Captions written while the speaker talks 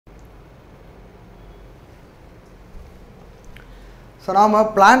So, we will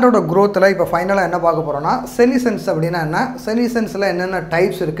plant growth finally senescence என்னென்ன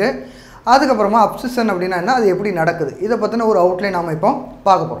types இருக்கு அதுக்கப்புறமா abscission அப்படினா என்ன அது எப்படி நடக்குது இத பத்தின ஒரு அவுட்லைன் நாம இப்போ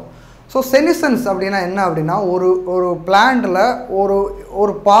பார்க்க போறோம் சோ senescence அப்படினா என்ன அப்படினா ஒரு plantல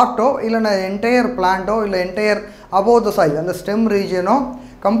ஒரு பார்ட்டோ இல்லனா என்டையர் பிளான்ட்டோ இல்ல என்டையர் above the soil அந்த stem regionோ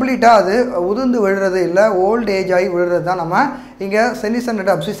கம்ப்ளீட்டா அது உதிர்ந்து விழுறது இல்ல ஓல்ட் ஏஜ் ஆகி விழுறது தான் நம்ம இங்க senescent and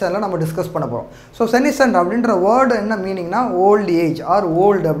abscissionல நம்ம டிஸ்கஸ் பண்ண போறோம் சோ senescent அப்படிங்கற வேர்ட் என்ன மீனிங்னா old age R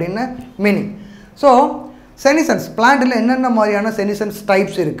volt அப்படின meaning so senescence plantல என்னென்ன மாதிரியான senescence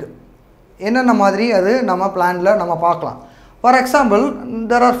types இருக்கு என்னென்ன மாதிரி அது நம்ம plantல நம்ம பார்க்கலாம் for example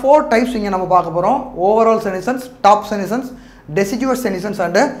there are four types இங்க நம்ம பார்க்க போறோம் overall senescence top senescence deciduous senescence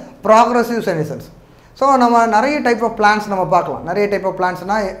and progressive senescence so நம்ம நிறைய டைப் ஆஃப் plants நம்ம பார்க்கலாம் நிறைய டைப் ஆஃப்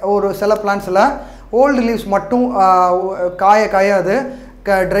plantsனா ஒரு சில plantsல old leaves மட்டும் காய அது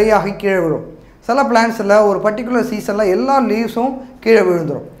dry ஆகி கீழ விழும் சில plantsல ஒரு particular seasonல எல்லா leavesம் கீழ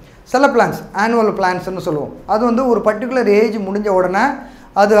விழுந்துரும் சில plants annual plants னு சொல்லுவோம் அது வந்து ஒரு particular age முடிஞ்ச உடனே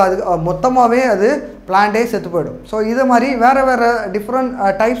அது மொத்தமாவே அது plant ஏ செத்து போய்டும் சோ இத மாதிரி வேற different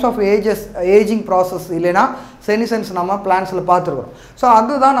types of aging process இல்லனா senescence நம்ம plants-ல பாத்துறோம் சோ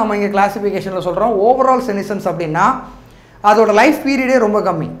அதுதான் நம்ம இங்க கிளாசிஃபிகேஷன்ல சொல்றோம் overall senescence அப்படினா அதோட லைஃப் பீரியடே ரொம்ப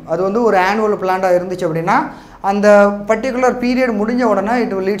கம்மி அது வந்து ஒரு annual plant-ஆ இருந்துச்சு அப்படினா அந்த particular period முடிஞ்ச உடனே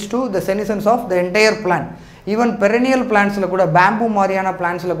it will leads to the senescence of the entire plant even perennial plants-ல கூட bamboo மாதிரியான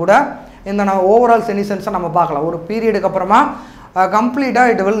plants-ல கூட இந்த overall senescence நம்ம பார்க்கலாம் ஒரு பீரியடுக்கு அப்புறமா completely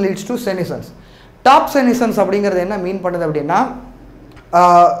it will leads to senescence top senescence அப்படிங்கிறது என்ன மீன் பண்ணுது அப்படினா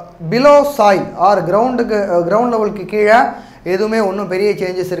below soil or ground level க்கு கீழ எதுமே ஒண்ணும் பெரிய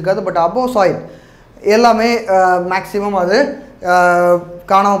சேஞ்சஸ் இருக்காது பட் above soil எல்லாமே maximum அது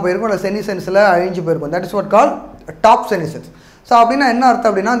காணாம போயிருக்கும் இல்ல senescenceல அழிஞ்சு போயிருக்கும் that is what called top senescence so அப்படினா என்ன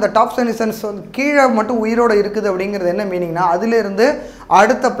அர்த்தம் அப்படினா இந்த top senescence கீழ மட்டும் உயிரோட இருக்குது அப்படிங்கிறது என்ன மீனிங்னா அதில இருந்து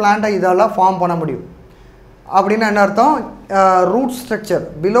அடுத்த பிளான்ட்டை இதால ஃபார்ம் பண்ண முடியும் அப்படினா என்ன அர்த்தம் root structure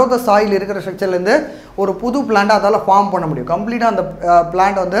below the soil இருக்கிற ஸ்ட்ரக்சர்ல இருந்து ஒரு புது பிளான்ட் அதால ஃபார்ம் பண்ண முடியும் கம்ப்ளீட்டா அந்த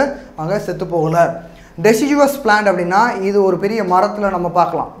பிளான்ட் வந்து அங்க செத்து போகல deciduous plant அப்படினா இது ஒரு பெரிய மரத்துல நம்ம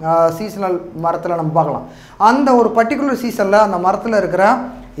பார்க்கலாம் சீசனல் மரத்துல நம்ம பார்க்கலாம் அந்த ஒரு particular சீசன்ல அந்த மரத்துல இருக்கிற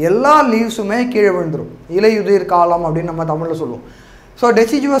எல்லா லீவ்ஸுமே கீழ விழுந்துரும் இலையுதிர் காலம் அப்படி நம்ம தமிழ்ல சொல்லுவோம் so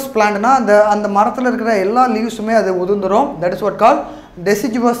deciduous plantனா அந்த மரத்துல இருக்கிற எல்லா லீவ்ஸுமே அது உதிர்ந்துரும் that is what called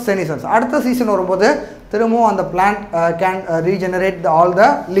deciduous senescence அடுத்த சீசன் வரும்போது திரும்பவும் அந்த plant can regenerate all the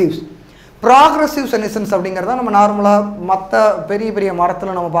leaves progressive senescence அப்படிங்கறத நம்ம நார்மலா மத்த பெரிய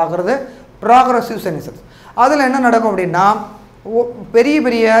மரத்துல நம்ம பார்க்கிறது progressive senescence அதுல என்ன நடக்கும் அப்படினா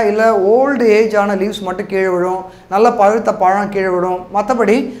பெரிய இல்ல ஓல்ட் ஏஜ் ஆன லீவ்ஸ் மட்டும் கீழ விழும் நல்ல பழுத்த பழம் கீழ விழும்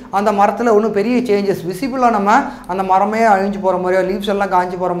மத்தபடி அந்த மரத்துல ஒண்ணும் பெரிய சேஞ்சஸ் விசிபிளா நம்ம அந்த மரமே அழிஞ்சு போற மாதிரியோ லீவ்ஸ் எல்லாம்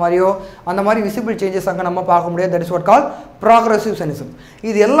காஞ்சி போற மாதிரியோ அந்த மாதிரி விசிபிள் சேஞ்சஸ் அங்க நம்ம பார்க்க முடியாது that is what called progressive senescence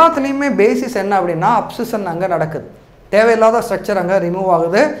இது எல்லாத்துலயுமே பேசிஸ் என்ன அப்படினா abscission அங்க நடக்குது தேவையில்லாத ஸ்ட்ரக்சர் அங்க ரிமூவ்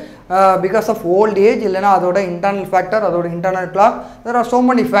ஆகுது because of old age இல்லனா அதோட internal factor அதோட internal clock there are so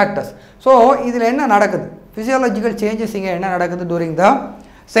many factors so இதுல என்ன நடக்குது physiological changes இங்க என்ன நடக்குது during the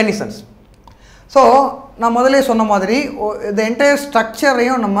senescence so நான் முதல்ல சொன்ன மாதிரி the entire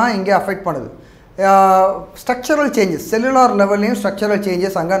structure-ஐயும் நம்ம இங்க affect பண்ணுது structural changes cellular level-லையும் structural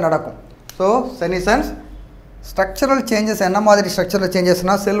changes அங்க நடக்கும் so senescence structural changes என்ன மாதிரி structural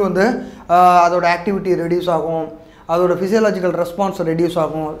changes-னா செல் வந்து அதோட activity reduce ஆகும் அதோட physiological response reduce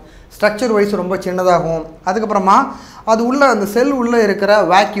ஆகும் structure wise ரொம்ப சின்னதாகும் அதுக்கு அப்புறமா அது உள்ள அந்த செல் உள்ள இருக்கிற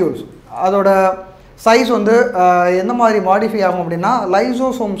vacuoles அதோட சைஸ் வந்து என்ன மாதிரி மாடிஃபை ஆகும் அப்படினா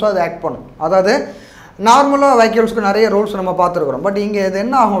லைசோசோம்ஸ் அது ஆக்ட் பண்ணும் அதாவது நார்மலா vacuolesக்கு நிறைய ரோல்ஸ் நம்ம பார்த்திருக்கோம் பட் இங்க இது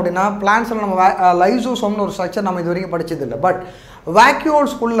என்ன ஆகும் அப்படினா பிளான்ட்ஸ்ல நம்ம லைசோசோம்னு ஒரு ஸ்ட்ரக்சர் நம்ம இதுவரைக்கும் படிச்சது இல்ல பட்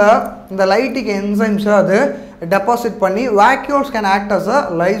vacuoles குள்ள இந்த லைட்டிக் என்சைம்ஸ் அது deposit பண்ணி vacuoles can act as a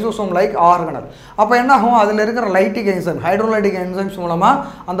lysosome like organelle அப்ப என்ன ஆகும் அதுல இருக்கிற லைட்டிக் என்சைம் ஹைட்ரோலைட்டிக் என்சைம்ஸ் மூலமா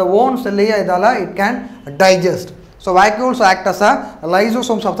அந்த ஓன் செல்லையே இதால it can digest so vacuoles act as a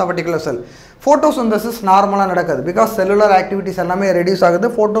lysosomes of the particular cell photosynthesis நார்மலா நடக்குது because cellular activities எல்லாமே ரெடியூஸ் ஆகுது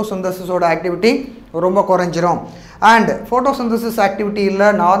photosynthesis ஓட activity ரொம்ப குறஞ்சிரும் and photosynthesis activity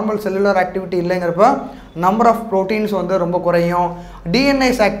இல்ல normal cellular activity இல்லங்கறப்ப number of proteins வந்து ரொம்ப குறையும்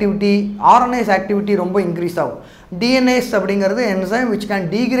DNase activity RNase activity ரொம்ப increase ஆகும் DNase அப்படிங்கிறது enzyme which can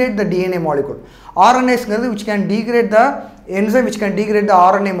degrade the DNA molecule RNase ங்கிறது which can degrade the enzyme which can degrade the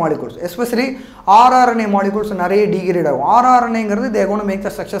RNA molecules especially rRNA molecules நிறைய degrade ஆகும் rRNA ங்கிறது they are going to make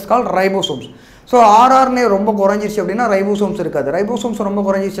the structures called ribosomes so rRNA ரொம்ப குறஞ்சிருச்சு அப்படினா ribosomes இருக்காது ribosomes ரொம்ப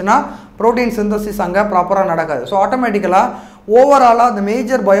குறஞ்சிருச்சுனா protein synthesis அங்க ப்ராப்பரா நடக்காது so automatically overall the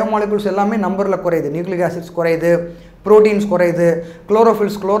major biomolecules எல்லாமே நம்பர்ல குறையுது nucleic acids குறையுது ப்ரோட்டீன்ஸ் குறையுது,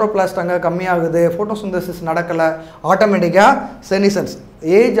 குளோரோஃபில்ஸ் குளோரோபிளாஸ்ட் அங்கே கம்மியாகுது, ஃபோட்டோசிந்தசிஸ் நடக்கலை, ஆட்டோமேட்டிக்காக செனிசன்ஸ்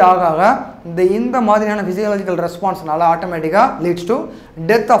ஏஜ் ஆக ஆக இந்த மாதிரியான ஃபிசியாலஜிக்கல் ரெஸ்பான்ஸ்னால ஆட்டோமேட்டிக்காக leads to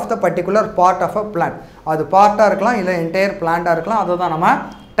death of the particular part of a plant. அது பார்ட்டாக இருக்கலாம், இல்லை என்டையர் பிளான்ட்டாக இருக்கலாம். அதை தான் நம்ம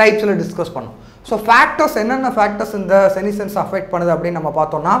டைப்ஸில் டிஸ்கஸ் பண்ணோம். ஸோ ஃபேக்டர்ஸ், என்னென்ன ஃபேக்டர்ஸ் இந்த செனிசன்ஸ் அஃபெக்ட் பண்ணுது அப்படின்னு நம்ம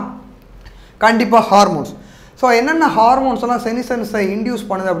பார்த்தோம்னா கண்டிப்பாக ஹார்மோன்ஸ். ஸோ என்னென்ன ஹார்மோன்ஸ்லாம் செனிசன்ஸை இன்டியூஸ்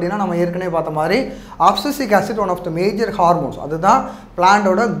பண்ணுது அப்படின்னா நம்ம ஏற்கனவே பார்த்த மாதிரி abscisic acid one of the major hormones. அதுதான்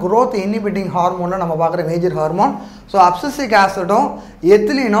பிளான்டோட க்ரோத் இன்ஹிபிட்டிங் ஹார்மோனில் நம்ம பார்க்குற மேஜர் ஹார்மோன். ஸோ அப்சிசிக் ஆசிடும்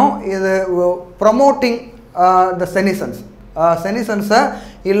எத்திலினும் இது ப்ரமோட்டிங் த செனிசன்ஸை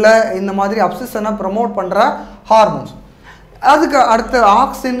இல்லை இந்த மாதிரி அப்சிசனை ப்ரமோட் பண்ணுற ஹார்மோன்ஸ். அதுக்கு அடுத்து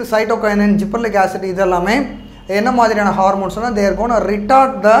ஆக்சின், சைட்டோகைனின், ஜிப்பர்லிக் ஆசிட் இதெல்லாமே என்ன மாதிரியான ஹார்மோன்ஸ்னால் தேர் கோன்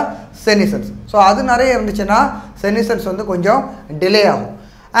ரிட்டார்ட் த செனிசன்ஸ். ஸோ அது நிறைய இருந்துச்சுன்னா செனிசன்ஸ் வந்து கொஞ்சம் டிலே ஆகும்.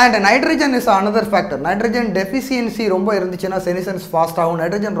 And nitrogen is another factor. Nitrogen deficiency ரொம்ப இருந்துச்சுன்னா செனிசன்ஸ் ஃபாஸ்ட் ஆகும்.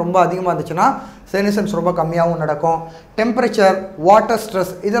 நைட்ரஜன் ரொம்ப அதிகமாக இருந்துச்சுன்னா செனிசன்ஸ் ரொம்ப கம்மியாகவும் நடக்கும். டெம்பரேச்சர், வாட்டர்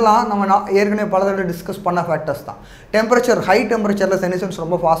ஸ்ட்ரெஸ் இதெல்லாம் நம்ம ஏற்கனவே பல தடவை டிஸ்கஸ் பண்ண ஃபேக்டர்ஸ் தான். டெம்பரேச்சர், ஹை டெம்பரேச்சரில் செனிசன்ஸ்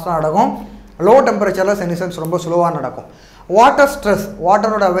ரொம்ப ஃபாஸ்ட்டாக நடக்கும், லோ டெம்பரேச்சரில் செனிசன்ஸ் ரொம்ப ஸ்லோவாக நடக்கும். வாட்டர் ஸ்ட்ரெஸ்,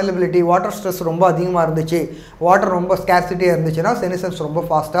 வாட்டரோட அவைலபிலிட்டி, வாட்டர் ஸ்ட்ரெஸ் ரொம்ப அதிகமாக இருந்துச்சு, வாட்டர் ரொம்ப ஸ்கேர்சிட்டியாக இருந்துச்சுன்னா செனிசன்ஸ் ரொம்ப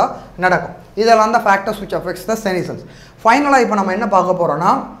ஃபாஸ்ட்டாக நடக்கும். இதெல்லாம் தான் ஃபேக்டர்ஸ் விச் அஃபெக்ட்ஸ் த செனிசன்ஸ். ஃபைனலாக இப்போ நம்ம என்ன பார்க்க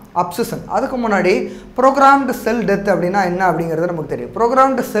போகிறோன்னா அப்சிசன். அதுக்கு முன்னாடி ப்ரோக்ராம்டு செல் டெத் அப்படின்னா என்ன அப்படிங்கிறது நமக்கு தெரியும்.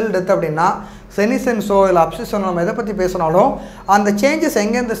 ப்ரோக்ராம்டு செல் டெத் அப்படின்னா செனிசன்ஸோ இல்லை அப்சிசனோ நம்ம எதை பற்றி பேசினாலும் அந்த சேஞ்சஸ்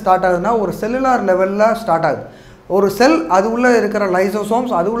எங்கேருந்து ஸ்டார்ட் ஆகுதுன்னா ஒரு செல்லுலார் லெவலில் ஸ்டார்ட் ஆகுது. ஒரு செல், அது உள்ளே இருக்கிற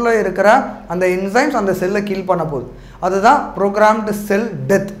லைசோசோம்ஸ், அது உள்ளே இருக்கிற அந்த என்சைம்ஸ் அந்த செல்லை கில் பண்ண போகுது. அதுதான் ப்ரோக்ராம்டு செல்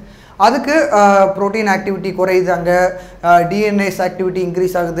டெத். அதுக்கு ப்ரோட்டீன் ஆக்டிவிட்டி குறையுது, அங்கே டிஎன்ஏஸ் ஆக்டிவிட்டி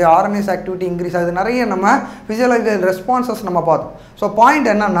இன்க்ரீஸ் ஆகுது, ஆர்என்ஏஸ் ஆக்டிவிட்டி இன்க்ரீஸ் ஆகுது, நிறைய நம்ம ஃபிசியாலஜிக்கல் ரெஸ்பான்சஸ் நம்ம பார்த்தோம். ஸோ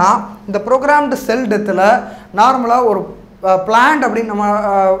பாயிண்ட் என்னென்னா இந்த ப்ரோக்ராம்டு செல் டெத்தில் நார்மலாக ஒரு பிளான்ட் அப்படின்னு நம்ம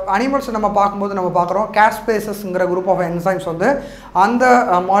அனிமல்ஸ் நம்ம பார்க்கும்போது நம்ம பார்க்குறோம் கேஸ்பேசஸ்ங்கிற குரூப் ஆஃப் என்சைம்ஸ் வந்து அந்த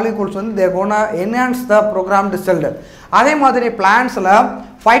மாலிகூல்ஸ் வந்து தே கோனா என்ஹான்ஸ் த ப்ரோக்ராம்டு செல் டெத். அதே மாதிரி பிளான்ட்ஸில்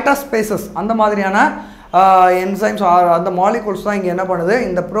ஃபைட்டோஸ்பேசஸ் அந்த மாதிரியான என்சைம்ஸ் அந்த மாலிகூல்ஸ் தான் இங்கே என்ன பண்ணுது,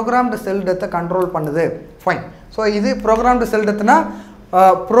 இந்த ப்ரோக்ராம்டு செல் டெத்தை கண்ட்ரோல் பண்ணுது. ஃபைன். ஸோ இது ப்ரோக்ராம்டு செல் டெத்துனா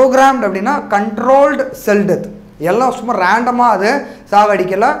ப்ரோக்ராம்டு அப்படின்னா கண்ட்ரோல்டு செல் டெத். எல்லாம் சும்மா ரேண்டமாக அது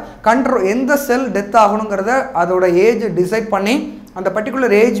சாகடிக்கலை, எந்த செல் டெத் ஆகணுங்கிறத அதோட ஏஜ் டிசைட் பண்ணி அந்த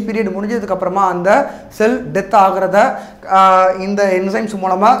பர்டிகுலர் ஏஜ் பீரியட் முடிஞ்சதுக்கப்புறமா அந்த செல் டெத் ஆகிறத இந்த என்சைம்ஸ்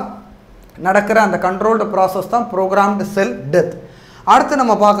மூலமாக நடக்கிற அந்த கண்ட்ரோல்டு ப்ராசஸ் தான் ப்ரோக்ராம்டு செல் டெத். அடுத்து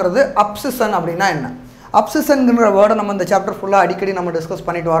நம்ம பார்க்குறது அப்சிசன் அப்படின்னா என்ன. அப்சிசன்கிற வேர்டை நம்ம இந்த சாப்டர் ஃபுல்லாக அடிக்கடி நம்ம டிஸ்கஸ்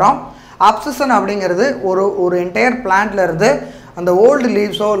பண்ணிட்டு வரோம். அப்சிசன் அப்படிங்கிறது ஒரு என்டையர் பிளான்ட்ல இருந்து அந்த ஓல்டு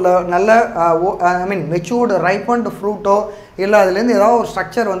லீவ்ஸோ இல்லை நல்ல மெச்சூர்டு ரைப்பன்டு ஃப்ரூட்டோ இல்லை அதுலேருந்து ஏதாவது ஒரு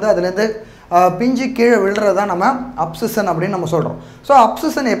ஸ்ட்ரக்சர் வந்து அதுலேருந்து பிஞ்சு கீழே விழுறது தான் நம்ம அப்சிசன் அப்படின்னு நம்ம சொல்கிறோம். ஸோ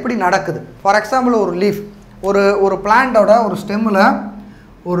அப்சிசன் எப்படி நடக்குது? ஃபார் எக்ஸாம்பிள் ஒரு லீஃப், ஒரு பிளான்ட்டோட ஒரு ஸ்டெம்மில்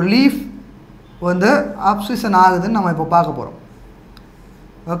ஒரு லீஃப் வந்து அப்சிசன் ஆகுதுன்னு நம்ம இப்போ பார்க்க போகிறோம்.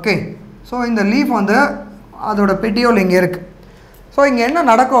 ஓகே. ஸோ இந்த லீஃப் வந்து அதோட பெட்டியோல் இங்கே இருக்குது. ஸோ இங்கே என்ன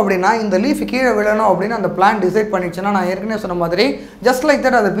நடக்கும் அப்படின்னா இந்த லீஃப் கீழே விழணும் அப்படின்னு அந்த பிளான் டிசைட் பண்ணிடுச்சுன்னா நான் ஏற்கனவே சொன்ன மாதிரி ஜஸ்ட் லைக்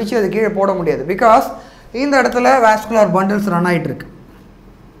தட் அதை பிச்சு அது கீழே போட முடியாது. பிகாஸ் இந்த இடத்துல வாஸ்குலர் பண்டில்ஸ் ரன் ஆகிட்டு இருக்கு.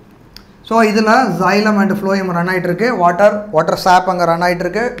 ஸோ இதில் ஜைலம் அண்ட் ஃப்ளோயம் ரன் ஆகிட்டுருக்கு, வாட்டர் சாப் அங்கே ரன்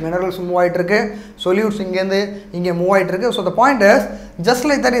ஆகிட்டுருக்கு, மினரல்ஸ் மூவ் ஆகிட்டுருக்கு, சொல்யூட்ஸ் இங்கேருந்து இங்கே மூவ் ஆகிட்டுருக்கு. So the point is just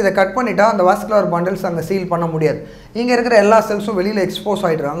like that இதை கட் பண்ணிட்டா அந்த வாஸ்குலர் பண்டில்ஸ் அங்கே சீல் பண்ண முடியாது. இங்கே இருக்கிற எல்லா செல்ஸும் வெளியில் எக்ஸ்போஸ்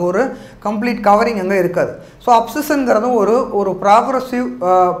ஆகிட்டுருக்கு, அங்கே ஒரு கம்ப்ளீட் கவரிங் அங்கே இருக்காது. ஸோ அப்சிசன்கிறதும் ஒரு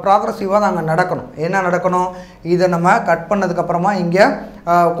ப்ராக்ரஸிவாக தான் அங்கே நடக்கணும். என்ன நடக்கணும்? இதை நம்ம கட் பண்ணதுக்கப்புறமா இங்கே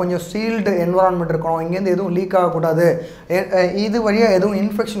கொஞ்சம் சீல்டு என்வரான்மெண்ட் இருக்கணும், இங்கேருந்து எதுவும் லீக் ஆகக்கூடாது, இது வழியாக எதுவும்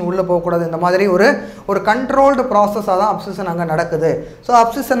இன்ஃபெக்ஷன் உள்ளே போகக்கூடாது. இந்த மாதிரி ஒரு கண்ட்ரோல்டு ப்ராசஸாக தான் அப்சிசன் அங்கே நடக்குது. ஸோ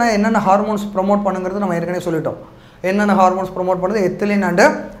அப்சிசனை என்னென்ன ஹார்மோன்ஸ் ப்ரொமோட் பண்ணுங்கிறது நம்ம ஏற்கனவே சொல்லிட்டோம். என்னென்ன ஹார்மோன்ஸ் ப்ரொமோட் பண்ணுது? Ethylene and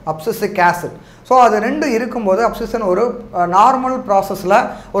abscisic acid. So அது ரெண்டு இருக்கும்போது அப்சிசன் ஒரு நார்மல் ப்ராசஸில்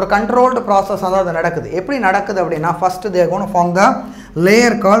ஒரு கண்ட்ரோல்டு ப்ராசஸாக தான் அது நடக்குது. எப்படி நடக்குது அப்படின்னா first they cone form the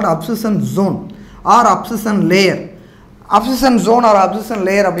layer called அப்சிசன் zone R அப்சிசன் layer. அப்சிசன் zone R அப்சிசன்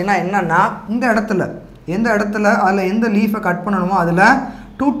layer அப்படின்னா என்னென்னா எந்த இடத்துல அதில் எந்த லீஃபை கட் பண்ணணுமோ அதில்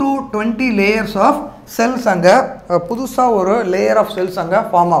 2 to 20 லேயர்ஸ் ஆஃப் செல்ஸ் அங்கே புதுசாக ஒரு லேயர் ஆஃப் செல்ஸ் அங்கே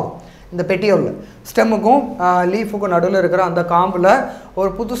ஃபார்ம் ஆகும். இந்த பெட்டியோவில் ஸ்டெம்முக்கும் லீஃபுக்கும் நடுவில் இருக்கிற அந்த காம்பில் ஒரு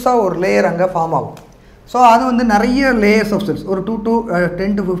புதுசாக ஒரு லேயர் அங்கே ஃபார்ம் ஆகும். ஸோ அது வந்து நிறைய லேயர்ஸ் ஆஃப் செல்ஸ் ஒரு 2 to 10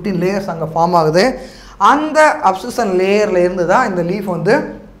 to 15 லேயர்ஸ் அங்கே ஃபார்ம் ஆகுது. அந்த அப்சிசன் லேயரில் இருந்து தான் இந்த லீஃப் வந்து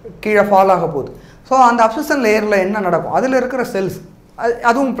கீழே ஃபால் ஆக போகுது. ஸோ அந்த அப்சிசன் லேயரில் என்ன நடக்கும்? அதில் இருக்கிற செல்ஸ்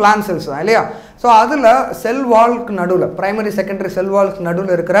அதுவும் பிளான் செல்ஸ் தான் இல்லையா? ஸோ அதில் செல் வால்க்கு நடுவில் பிரைமரி செகண்டரி செல் வால்க்கு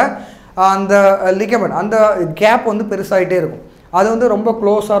நடுவில் இருக்கிற அந்த லிகமெண்ட் அந்த கேப் வந்து பெருசாகிட்டே இருக்கும். அது வந்து ரொம்ப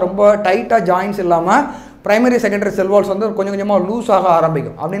க்ளோஸாக ரொம்ப டைட்டாக ஜாயின்ஸ் இல்லாமல் பிரைமரி செகண்டரி செல் வால்ஸ் வந்து கொஞ்சம் கொஞ்சமாக லூஸ் ஆக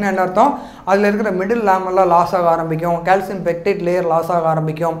ஆரம்பிக்கும். அப்படின்னா என்ன அர்த்தம்? அதில் இருக்கிற மிடில் லேமெல்லாம் லாஸ் ஆக ஆரம்பிக்கும், கால்சியம் பெக்டேட் லேயர் லாஸ் ஆக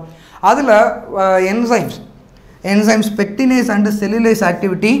ஆரம்பிக்கும். அதில் enzymes pectinase and cellulase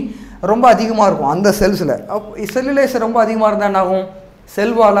activity ரொம்ப அதிகமாக இருக்கும் அந்த செல்ஸில். செல்லுலேஸ் ரொம்ப அதிகமாக இருந்தால் என்ன ஆகும்?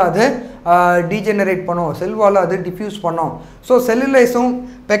 செல்வால் அது டீஜெனரேட் பண்ணும், செல்வால் அது டிஃப்யூஸ் பண்ணும். ஸோ செல்லுலேஸும்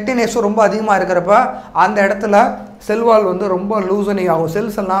பெக்டினேஸும் ரொம்ப அதிகமாக இருக்கிறப்ப அந்த இடத்துல செல்வால் வந்து ரொம்ப லூசனிங் ஆகும்,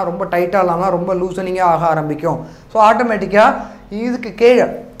 செல்ஸ் எல்லாம் ரொம்ப டைட்டாக இல்லாமல் ரொம்ப லூசனிங்காக ஆக ஆரம்பிக்கும். ஸோ ஆட்டோமேட்டிக்காக இதுக்கு கீழே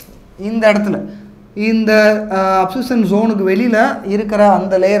இந்த இடத்துல இந்த அப்சஷன் ஜோனுக்கு வெளியில் இருக்கிற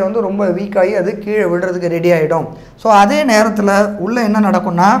அந்த லேயர் வந்து ரொம்ப வீக்காகி அது கீழே விடுறதுக்கு ரெடி ஆகிடும். ஸோ அதே நேரத்தில் உள்ளே என்ன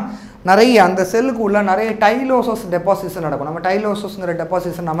நடக்கும்னா நிறைய அந்த செல்லுக்கு உள்ள நிறைய டைலோசஸ் டெபாசிஷன் நடக்கும். நம்ம டைலோசஸ்ங்கிற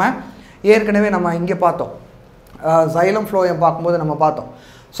டெபாசிஷன் நம்ம ஏற்கனவே நம்ம இங்கே பார்த்தோம், சைலம் ஃப்ளோயை பார்க்கும்போது நம்ம பார்த்தோம்.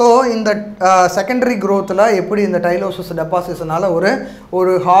 ஸோ இந்த செகண்டரி க்ரோத்தில் எப்படி இந்த டைலோசஸ் டெபாசிஷனால்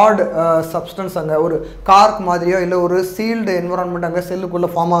ஒரு ஹார்டு சப்ஸ்டன்ஸ் அங்கே ஒரு கார்க் மாதிரியோ இல்லை ஒரு சீல்டு என்விரான்மெண்ட் அங்கே செல்லுக்குள்ளே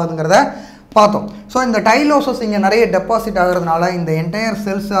ஃபார்ம் ஆகுதுங்கிறத பார்த்தோம். ஸோ இந்த டைலோசஸ் இங்கே நிறைய டெபாசிட் ஆகிறதுனால இந்த entire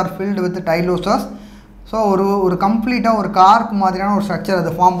cells R filled with டைலோசஸ். So ஒரு கம்ப்ளீட்டாக ஒரு கார்க் மாதிரியான ஒரு ஸ்ட்ரக்சர்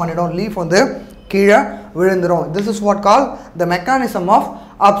அதை ஃபார்ம் பண்ணிடும், லீஃப் வந்து கீழே விழுந்துடும். This is what call the mechanism of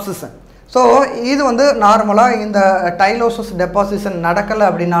abscission. So இது வந்து நார்மலாக இந்த டைலோசஸ் டெபாசிஷன் நடக்கலை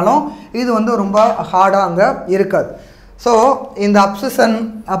அப்படின்னாலும் இது வந்து ரொம்ப ஹார்டாக அங்கே இருக்காது. ஸோ இந்த அப்சிஷன்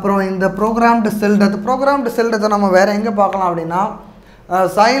அப்புறம் இந்த ப்ரோக்ராம்டு செல் டெத்தை நம்ம வேறு எங்கே பார்க்கலாம் அப்படின்னா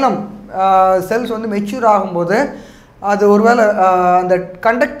சைலம் செல்ஸ் வந்து மெச்சூர் ஆகும்போது அது ஒருவேளை அந்த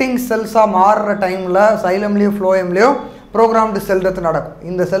கண்டக்டிங் செல்ஸாக மாறுற டைமில் சைலம்லேயோ ஃப்ளோயம்லேயோ ப்ரோக்ராம்டு செல் டெத் நடக்கும்.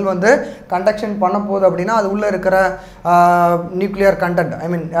 இந்த செல் வந்து கண்டக்ஷன் பண்ண போகுது அப்படின்னா அது உள்ளே இருக்கிற nuclear content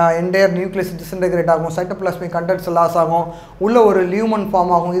entire nucleus disintegrate ஆகும், சைட்டோபிளாஸ்மிக் கண்டென்ட்ஸ் லாஸ் ஆகும், உள்ள ஒரு லியூமன்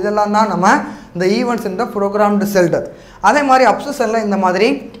ஃபார்ம் ஆகும். இதெல்லாம் தான் நம்ம இந்த ஈவெண்ட்ஸ் இந்த ப்ரோக்ராம்டு செல் டெத். அதே மாதிரி அப்சஷனில் இந்த மாதிரி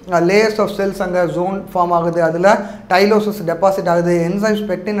லேயர்ஸ் ஆஃப் செல்ஸ் அங்கே ஜோன் ஃபார்ம் ஆகுது, அதில் டைலோசஸ் டெபாசிட் ஆகுது, enzymes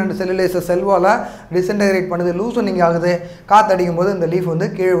pectin and செல்லுலேசஸ் cell wall disintegrate பண்ணுது, லூசனிங் ஆகுது, காற்றடிக்கும் போது இந்த லீஃப் வந்து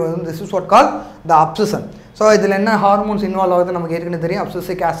கீழே வந்து this is what call the obsession. So இதில் என்ன ஹார்மோன்ஸ் இன்வால்வ் ஆகுது நமக்கு ஏற்கனவே தெரியும்.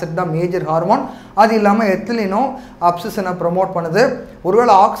 அப்சசிக் ஆசிட் தான் மேஜர் ஹார்மோன். அது இல்லாமல் எத்திலினோ அப்சஷனை ப்ரொமோட் பண்ணுது.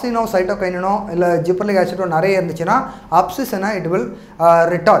 ஒருவேளை ஆக்சினோ சைட்டோகைனோ இல்லை ஜிப்பர்லிக் ஆசிடோ நிறைய இருந்துச்சுன்னா அப்சஷனை it will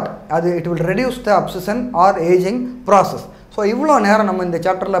retard, it will reduce the obsession R ageing process. So இவ்வளோ நேரம் நம்ம இந்த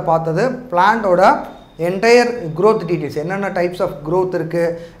சாப்டரில் பார்த்தது பிளான்ட்டோட என்டையர் க்ரோத் டீட்டெயில்ஸ், என்னென்ன டைப்ஸ் ஆஃப் க்ரோத்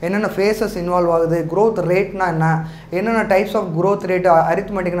இருக்குது, என்னென்ன ஃபேஸஸ் இன்வால்வ் ஆகுது, க்ரோத் ரேட்னா என்னென்ன டைப்ஸ் ஆஃப் க்ரோத் ரேட்,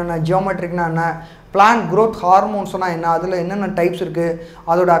 அரித்மெட்டிக்னா என்ன, ஜியோமெட்ரிக்னா என்ன, பிளான்ட் க்ரோத் ஹார்மோன்ஸ்னால் என்ன, அதில் என்னென்ன டைப்ஸ் இருக்குது,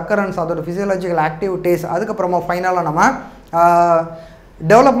 அதோட அக்கரன்ஸ், அதோட ஃபிசியாலஜிக்கல் ஆக்டிவிட்டீஸ், அதுக்கப்புறமா ஃபைனலாக நம்ம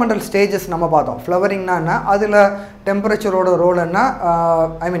டெவலப்மெண்டல் ஸ்டேஜஸ் நம்ம பார்த்தோம். ஃப்ளவரிங்னா என்ன, அதில் டெம்பரேச்சரோட ரோல் என்ன,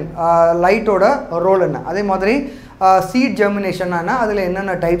 லைட்டோட ரோல் என்ன, அதே மாதிரி சீட் ஜெர்மினேஷன் என்ன, அதில்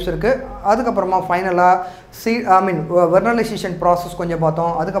என்னென்ன டைப்ஸ் இருக்குது, அதுக்கப்புறமா ஃபைனலாக வெர்னலைசேஷன் ப்ராசஸ் கொஞ்சம்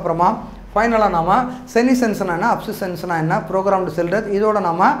பார்த்தோம். அதுக்கப்புறமா ஃபைனலாக நம்ம செனிசென்ஸ்னா என்ன, அப்சிசென்ஸ்னா என்ன, ப்ரோக்ராம்டு செல் டெத், இதோட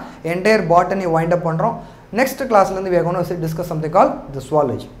நம்ம என்டையர் பாட்டனி வைண்ட் அப் பண்ணுறோம். Next கிளாஸ்லேருந்து we are going to discuss something called the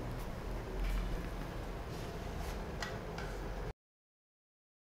zoology.